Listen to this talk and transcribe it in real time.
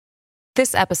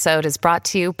This episode is brought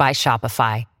to you by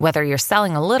Shopify. Whether you're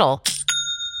selling a little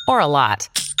or a lot,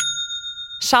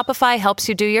 Shopify helps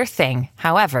you do your thing,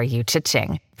 however you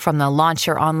cha-ching. From the launch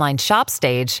your online shop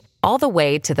stage, all the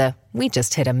way to the we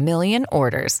just hit 1 million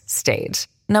orders stage.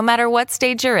 No matter what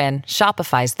stage you're in,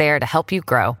 Shopify's there to help you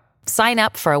grow. Sign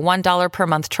up for a $1 per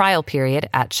month trial period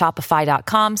at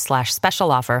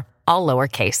shopify.com/special offer, all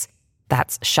lowercase.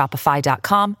 That's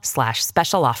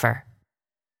shopify.com/special offer.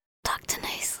 Dr.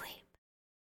 Nice Sleep.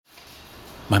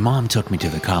 My mom took me to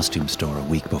the costume store a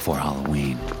week before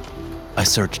Halloween. I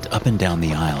searched up and down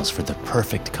the aisles for the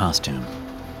perfect costume,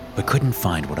 but couldn't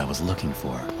find what I was looking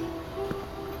for.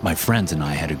 My friends and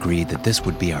I had agreed that this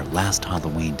would be our last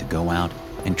Halloween to go out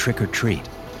and trick-or-treat,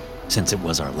 since it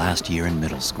was our last year in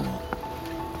middle school.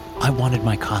 I wanted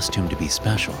my costume to be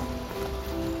special.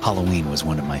 Halloween was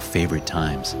one of my favorite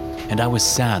times, and I was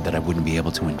sad that I wouldn't be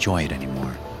able to enjoy it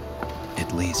anymore.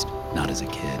 At least, not as a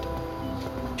kid.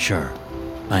 Sure,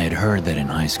 I had heard that in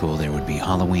high school there would be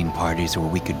Halloween parties where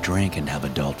we could drink and have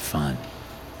adult fun.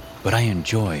 But I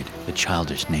enjoyed the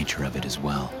childish nature of it as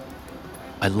well.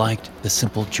 I liked the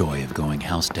simple joy of going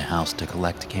house to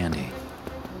collect candy,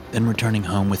 then returning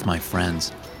home with my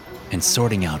friends and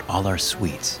sorting out all our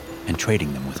sweets and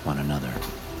trading them with one another.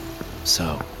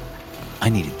 So, I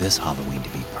needed this Halloween to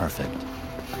be perfect,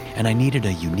 and I needed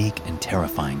a unique and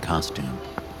terrifying costume.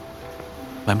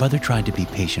 My mother tried to be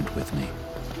patient with me.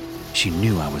 She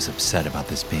knew I was upset about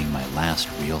this being my last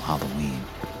real Halloween,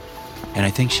 and I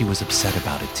think she was upset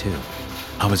about it too.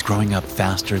 I was growing up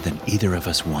faster than either of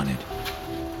us wanted,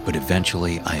 but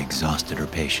eventually I exhausted her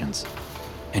patience,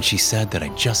 and she said that I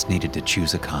just needed to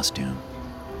choose a costume.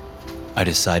 I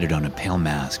decided on a pale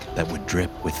mask that would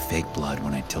drip with fake blood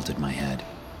when I tilted my head.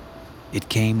 It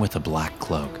came with a black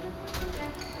cloak.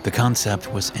 The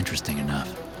concept was interesting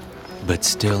enough, but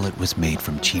still it was made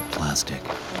from cheap plastic,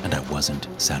 and I wasn't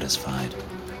satisfied.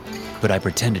 But I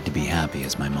pretended to be happy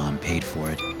as my mom paid for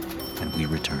it, and we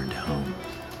returned home.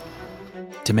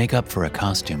 To make up for a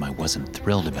costume I wasn't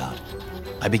thrilled about,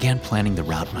 I began planning the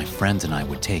route my friends and I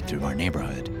would take through our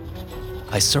neighborhood.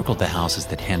 I circled the houses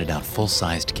that handed out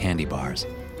full-sized candy bars,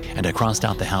 and I crossed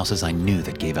out the houses I knew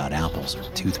that gave out apples or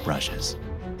toothbrushes.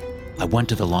 I went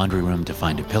to the laundry room to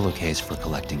find a pillowcase for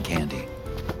collecting candy.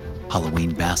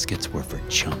 Halloween baskets were for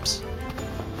chumps.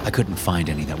 I couldn't find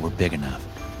any that were big enough,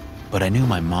 but I knew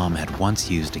my mom had once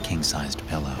used a king-sized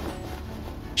pillow.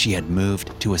 She had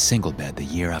moved to a single bed the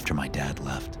year after my dad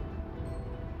left.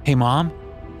 "Hey, Mom,"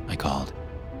 I called.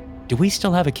 "Do we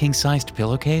still have a king-sized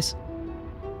pillowcase?"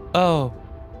 "Oh,"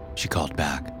 she called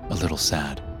back, a little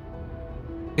sad.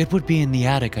 "It would be in the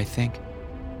attic, I think."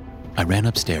 I ran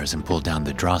upstairs and pulled down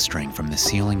the drawstring from the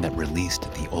ceiling that released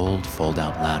the old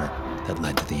fold-out ladder that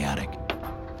led to the attic.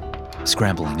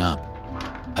 Scrambling up,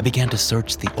 I began to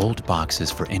search the old boxes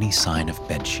for any sign of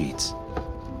bed sheets.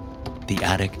 The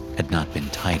attic had not been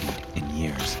tidied in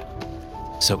years,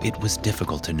 so it was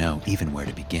difficult to know even where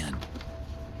to begin.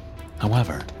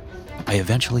 However, I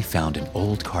eventually found an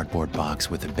old cardboard box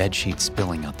with a bedsheet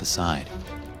spilling out the side.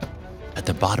 At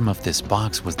the bottom of this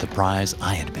box was the prize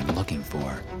I had been looking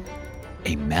for: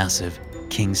 a massive,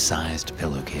 king-sized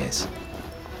pillowcase.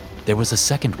 There was a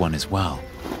second one as well,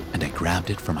 and I grabbed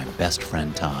it for my best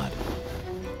friend Todd.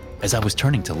 As I was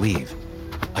turning to leave,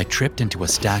 I tripped into a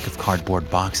stack of cardboard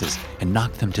boxes and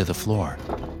knocked them to the floor.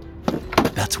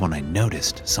 That's when I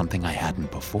noticed something I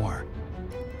hadn't before.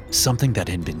 Something that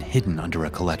had been hidden under a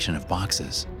collection of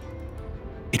boxes.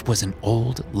 It was an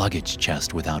old luggage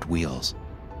chest without wheels.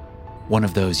 One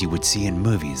of those you would see in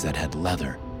movies that had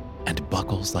leather and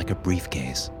buckles like a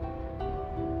briefcase.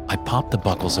 I popped the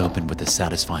buckles open with a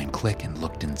satisfying click and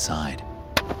looked inside.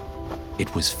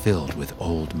 It was filled with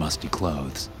old, musty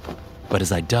clothes, but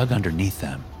as I dug underneath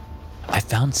them, I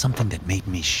found something that made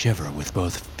me shiver with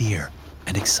both fear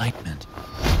and excitement.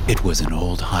 It was an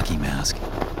old hockey mask,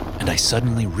 and I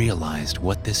suddenly realized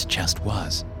what this chest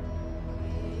was.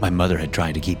 My mother had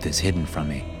tried to keep this hidden from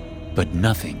me, but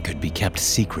nothing could be kept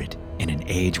secret in an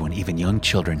age when even young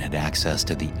children had access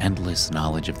to the endless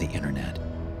knowledge of the internet.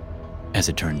 As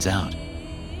it turns out,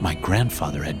 my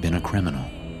grandfather had been a criminal,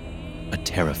 a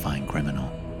terrifying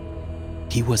criminal.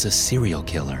 He was a serial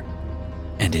killer,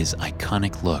 and his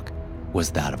iconic look was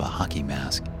that of a hockey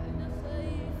mask.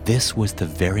 This was the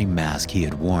very mask he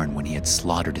had worn when he had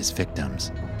slaughtered his victims.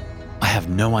 I have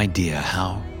no idea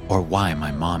how or why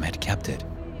my mom had kept it,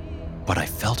 but I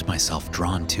felt myself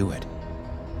drawn to it.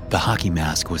 The hockey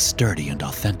mask was sturdy and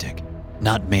authentic,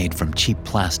 not made from cheap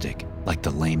plastic like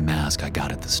the lame mask I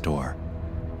got at the store.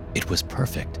 It was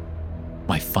perfect.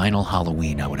 My final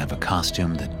Halloween, I would have a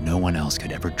costume that no one else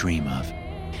could ever dream of,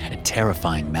 a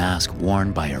terrifying mask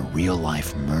worn by a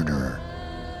real-life murderer.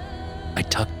 I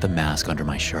tucked the mask under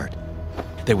my shirt.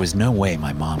 There was no way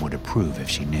my mom would approve if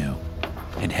she knew,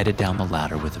 and headed down the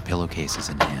ladder with the pillowcases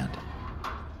in hand.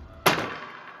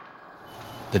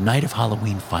 The night of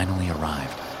Halloween finally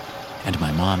arrived, and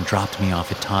my mom dropped me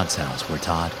off at Todd's house where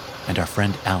Todd and our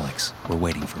friend Alex were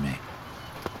waiting for me.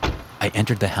 I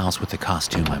entered the house with the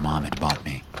costume my mom had bought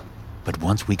me, but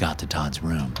once we got to Todd's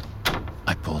room,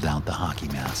 I pulled out the hockey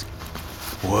mask.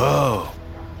 "Whoa,"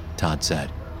 Todd said.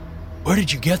 "Where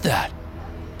did you get that?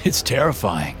 It's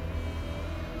terrifying."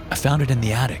 "I found it in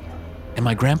the attic, in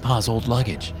my grandpa's old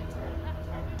luggage."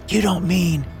 "You don't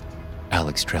mean..."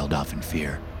 Alex trailed off in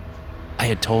fear. I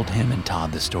had told him and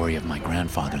Todd the story of my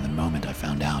grandfather the moment I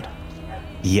found out.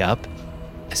 "Yup,"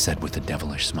 I said with a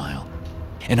devilish smile.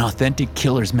 "An authentic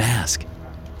killer's mask."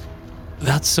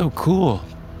 "That's so cool."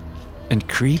 "And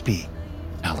creepy,"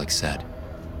 Alex said,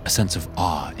 a sense of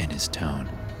awe in his tone.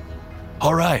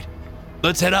 "All right,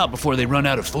 let's head out before they run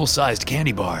out of full-sized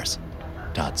candy bars,"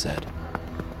 Todd said.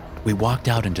 We walked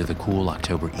out into the cool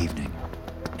October evening,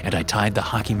 and I tied the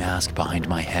hockey mask behind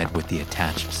my head with the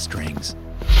attached strings.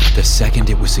 The second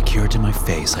it was secured to my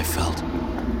face, I felt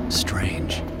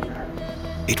strange.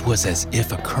 It was as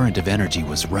if a current of energy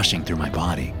was rushing through my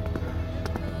body.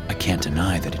 I can't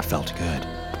deny that it felt good,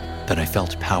 that I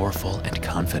felt powerful and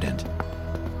confident.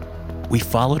 We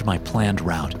followed my planned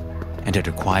route and had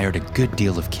acquired a good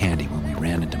deal of candy when we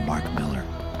ran into Mark Miller.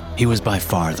 He was by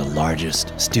far the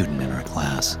largest student in our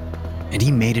class, and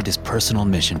he made it his personal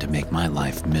mission to make my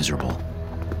life miserable.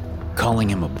 Calling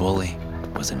him a bully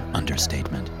was an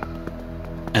understatement.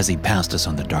 As he passed us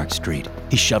on the dark street,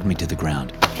 he shoved me to the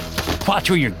ground. "Watch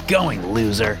where you're going,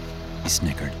 loser," he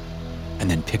snickered, and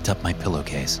then picked up my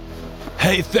pillowcase.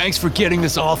 "Hey, thanks for getting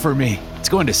this all for me. It's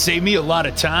going to save me a lot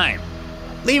of time."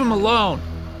 "Leave him alone,"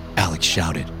 Alex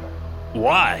shouted.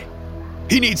 "Why?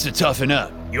 He needs to toughen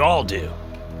up. You all do.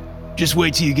 Just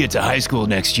wait till you get to high school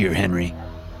next year, Henry."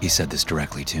 He said this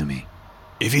directly to me.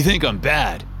 "If you think I'm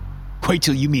bad, wait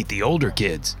till you meet the older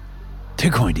kids. They're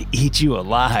going to eat you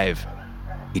alive."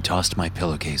 He tossed my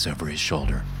pillowcase over his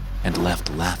shoulder and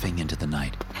left laughing into the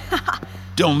night.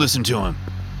 "Don't listen to him,"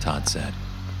 Todd said.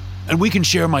 "And we can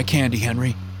share my candy,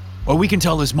 Henry. Or we can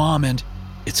tell his mom and..."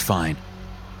 "It's fine,"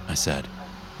 I said.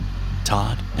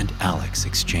 Todd and Alex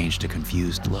exchanged a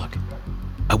confused look.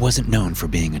 I wasn't known for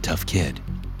being a tough kid.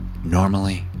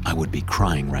 Normally, I would be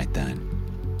crying right then.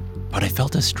 But I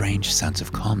felt a strange sense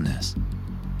of calmness.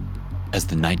 As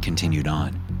the night continued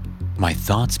on, my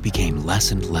thoughts became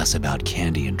less and less about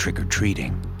candy and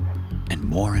trick-or-treating, and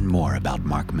more about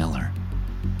Mark Miller.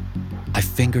 I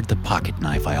fingered the pocket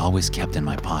knife I always kept in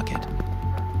my pocket,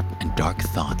 and dark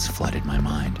thoughts flooded my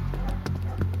mind.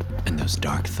 And those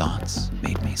dark thoughts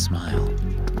made me smile.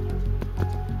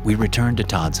 We returned to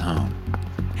Todd's home,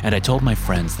 and I told my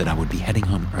friends that I would be heading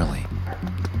home early.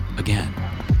 Again,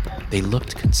 they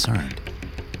looked concerned,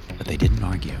 but they didn't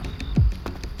argue.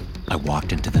 I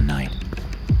walked into the night.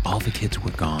 All the kids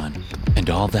were gone, and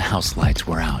all the house lights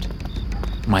were out.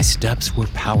 My steps were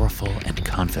powerful and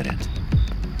confident.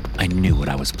 I knew what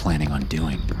I was planning on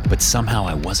doing, but somehow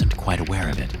I wasn't quite aware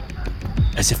of it,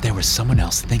 as if there was someone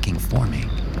else thinking for me.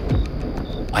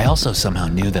 I also somehow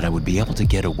knew that I would be able to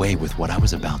get away with what I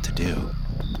was about to do.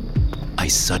 I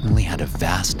suddenly had a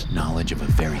vast knowledge of a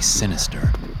very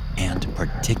sinister and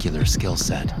particular skill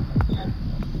set,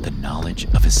 the knowledge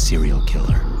of a serial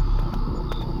killer.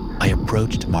 I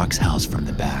approached Mark's house from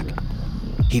the back.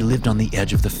 He lived on the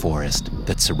edge of the forest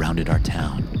that surrounded our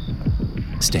town.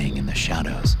 Staying in the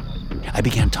shadows, I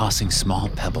began tossing small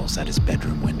pebbles at his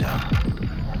bedroom window.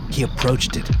 He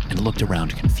approached it and looked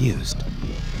around confused.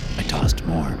 I tossed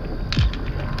more.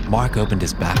 Mark opened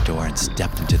his back door and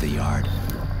stepped into the yard.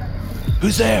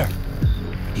 "Who's there?"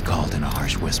 he called in a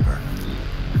harsh whisper.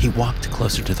 He walked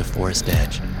closer to the forest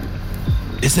edge.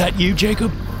 "Is that you,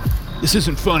 Jacob? This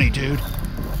isn't funny, dude."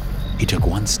 He took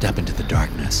one step into the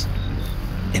darkness.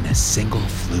 In a single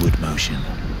fluid motion,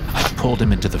 I pulled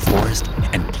him into the forest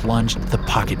and plunged the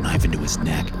pocket knife into his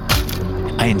neck.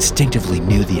 I instinctively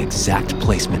knew the exact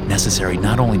placement necessary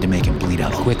not only to make him bleed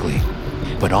out quickly,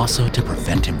 but also to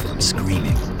prevent him from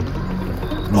screaming.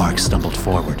 Mark stumbled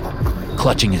forward,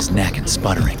 clutching his neck and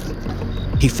sputtering.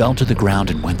 He fell to the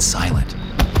ground and went silent.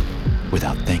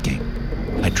 Without thinking,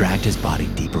 I dragged his body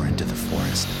deeper into the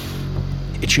forest.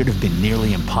 It should have been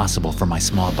nearly impossible for my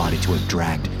small body to have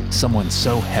dragged someone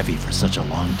so heavy for such a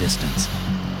long distance,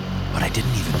 but I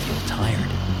didn't even feel tired.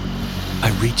 I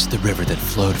reached the river that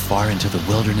flowed far into the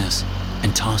wilderness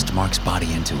and tossed Mark's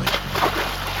body into it.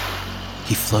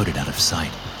 He floated out of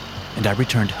sight, and I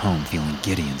returned home feeling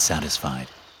giddy and satisfied.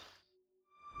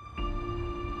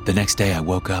 The next day I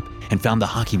woke up and found the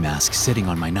hockey mask sitting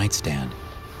on my nightstand.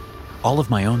 All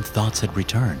of my own thoughts had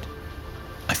returned.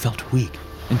 I felt weak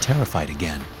and terrified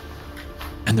again.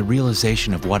 And the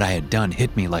realization of what I had done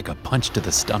hit me like a punch to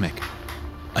the stomach.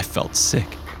 I felt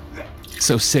sick.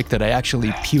 So sick that I actually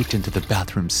puked into the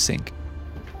bathroom sink.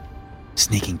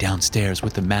 Sneaking downstairs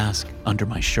with the mask under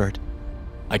my shirt,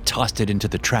 I tossed it into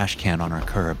the trash can on our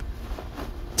curb.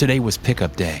 Today was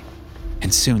pickup day,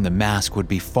 and soon the mask would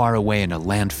be far away in a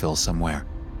landfill somewhere.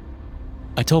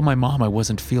 I told my mom I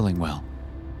wasn't feeling well,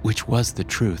 which was the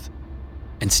truth,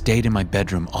 and stayed in my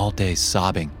bedroom all day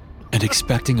sobbing and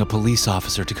expecting a police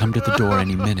officer to come to the door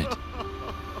any minute.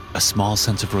 A small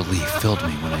sense of relief filled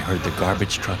me when I heard the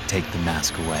garbage truck take the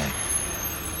mask away.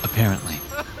 Apparently,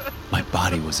 my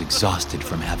body was exhausted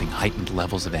from having heightened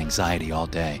levels of anxiety all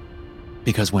day,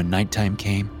 because when nighttime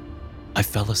came, I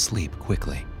fell asleep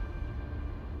quickly.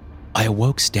 I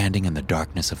awoke standing in the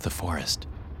darkness of the forest.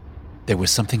 There was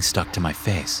something stuck to my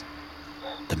face.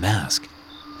 The mask.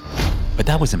 But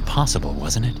that was impossible,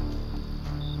 wasn't it?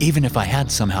 Even if I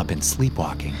had somehow been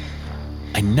sleepwalking,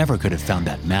 I never could have found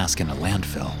that mask in a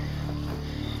landfill.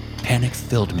 Panic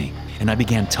filled me, and I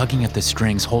began tugging at the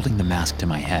strings holding the mask to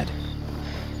my head.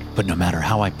 But no matter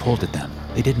how I pulled at them,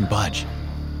 they didn't budge.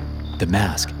 The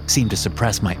mask seemed to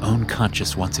suppress my own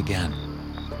conscience once again,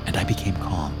 and I became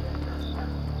calm.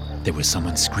 There was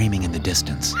someone screaming in the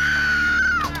distance.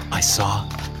 I saw,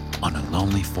 on a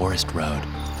lonely forest road,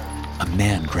 a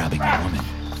man grabbing a woman.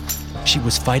 She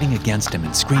was fighting against him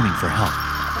and screaming for help.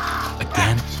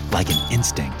 Again, like an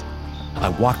instinct, I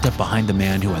walked up behind the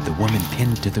man who had the woman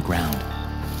pinned to the ground.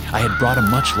 I had brought a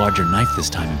much larger knife this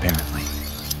time, apparently.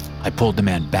 I pulled the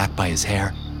man back by his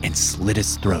hair and slit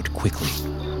his throat quickly.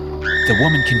 The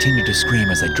woman continued to scream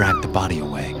as I dragged the body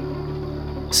away.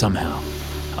 Somehow,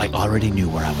 I already knew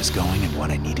where I was going and what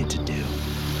I needed to do.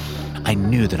 I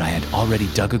knew that I had already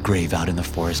dug a grave out in the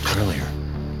forest earlier.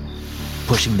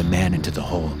 Pushing the man into the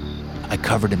hole, I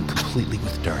covered him completely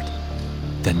with dirt,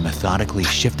 then methodically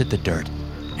shifted the dirt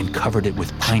and covered it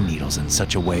with pine needles in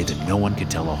such a way that no one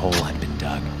could tell a hole had been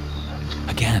dug.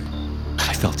 Again,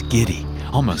 I felt giddy,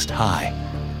 almost high.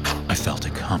 I felt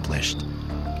accomplished,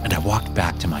 and I walked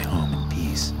back to my home in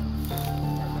peace.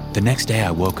 The next day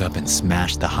I woke up and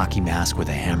smashed the hockey mask with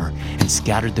a hammer and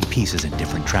scattered the pieces in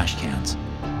different trash cans.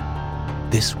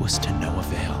 This was to no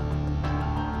avail.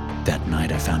 That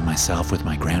night I found myself with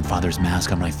my grandfather's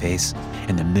mask on my face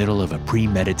in the middle of a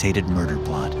premeditated murder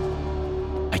plot.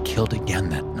 I killed again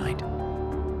that night.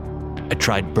 I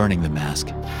tried burning the mask.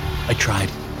 I tried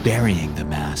burying the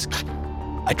mask.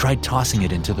 I tried tossing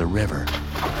it into the river.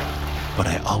 But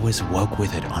I always woke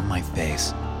with it on my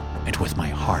face and with my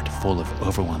heart full of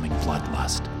overwhelming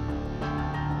bloodlust.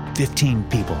 15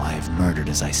 people I have murdered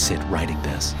as I sit writing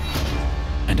this,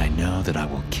 and I know that I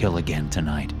will kill again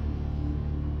tonight.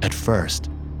 At first,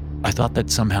 I thought that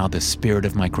somehow the spirit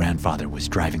of my grandfather was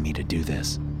driving me to do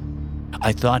this.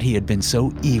 I thought he had been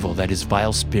so evil that his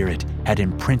vile spirit had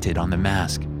imprinted on the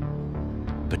mask.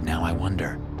 But now I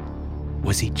wonder,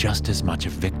 was he just as much a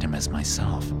victim as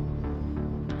myself?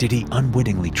 Did he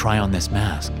unwittingly try on this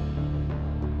mask?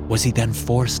 Was he then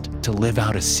forced to live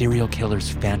out a serial killer's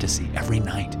fantasy every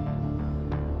night?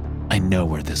 I know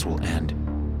where this will end.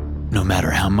 No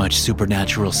matter how much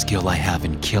supernatural skill I have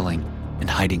in killing and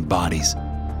hiding bodies,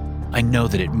 I know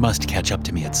that it must catch up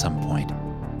to me at some point.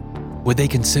 Would they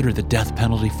consider the death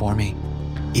penalty for me,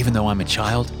 even though I'm a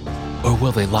child? Or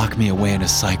will they lock me away in a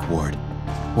psych ward,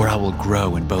 where I will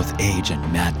grow in both age and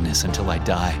madness until I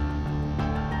die?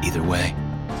 Either way,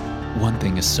 one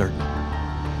thing is certain.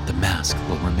 The mask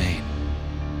will remain,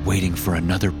 waiting for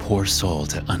another poor soul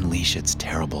to unleash its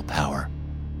terrible power.